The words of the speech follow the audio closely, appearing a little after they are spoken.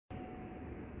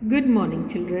Good morning,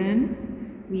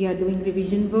 children. We are doing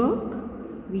revision work.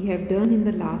 We have done in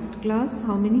the last class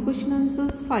how many question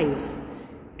answers? 5.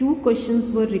 2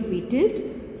 questions were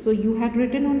repeated, so you had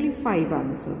written only 5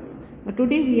 answers. Now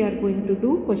today we are going to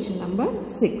do question number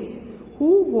 6.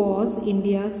 Who was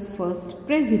India's first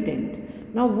president?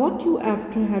 Now what you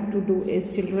have to do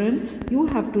is, children, you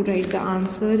have to write the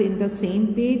answer in the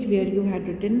same page where you had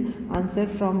written answer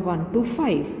from 1 to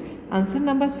 5. Answer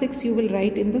number 6 you will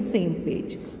write in the same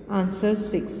page. Answer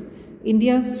 6.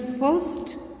 India's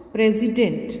first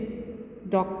president,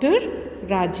 Dr.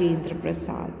 Rajendra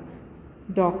Prasad.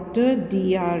 Dr.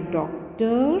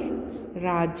 Dr.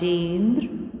 Rajendra,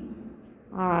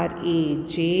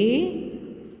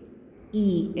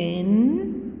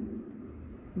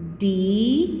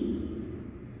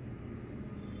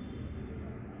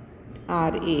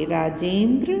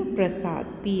 Rajendra Prasad,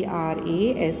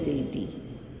 Prasad.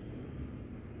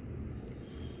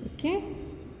 Okay,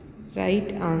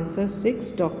 right answer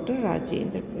 6, Dr.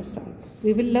 Rajendra Prasad.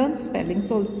 We will learn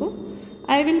spellings also.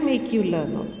 I will make you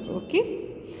learn also. Okay.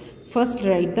 First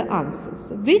write the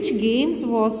answers. Which game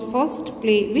was first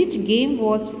played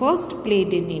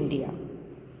in India?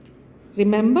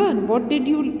 Remember, what did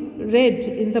you read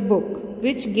in the book?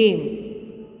 Which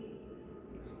game?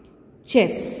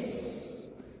 Chess.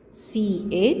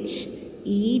 Chess.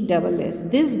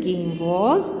 This game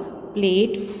was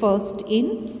played first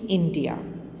in India.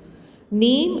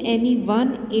 Name any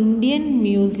one Indian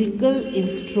musical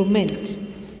instrument.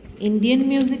 Indian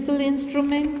musical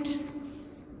instrument.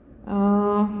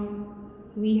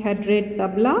 We had read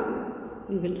tabla.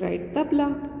 We will write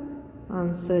tabla.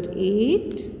 Answer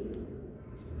 8.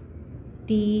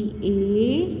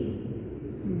 Tabla.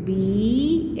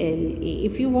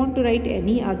 If you want to write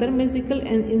any other musical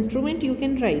instrument, you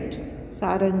can write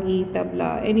sarangi,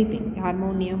 tabla, anything,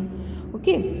 harmonium.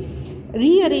 Okay.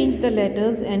 Rearrange the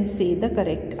letters and say the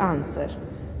correct answer.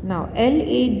 Now,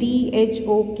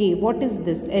 Ladhok. What is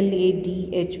this?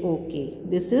 Ladhok.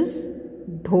 This is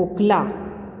dhokla.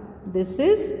 This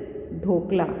is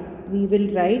dhokla. We will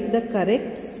write the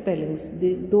correct spellings.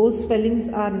 Those spellings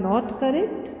are not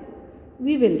correct.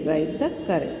 We will write the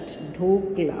correct.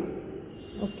 Dhokla.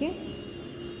 Okay.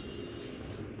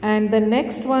 And the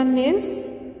next one is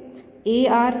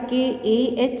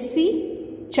ARKAHC.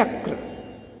 Chakra.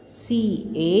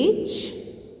 CHAKRA.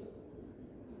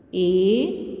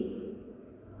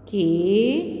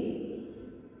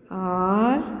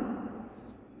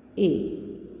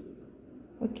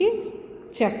 Okay,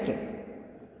 chakra.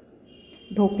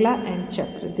 Dhokla and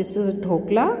chakra. This is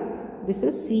dhokla. This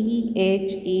is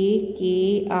CHAKRA.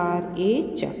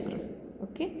 Chakra.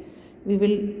 Okay.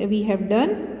 We have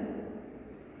done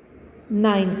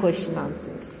 9 question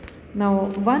answers. Now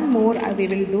one more we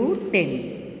will do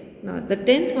 10. Now the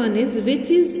 10th one is,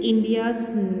 which is India's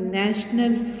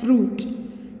national fruit?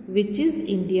 Which is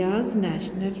India's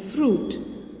national fruit?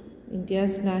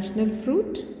 India's national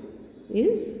fruit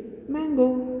is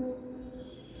mango.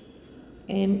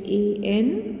 MANGO,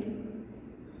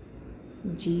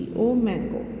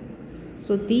 mango.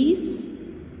 So these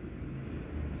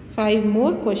 5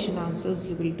 more question answers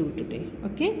you will do today.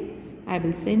 Okay. I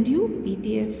will send you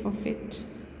PDF of it.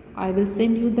 I will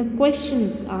send you the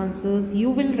questions, answers you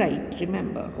will write.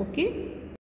 Remember. Okay.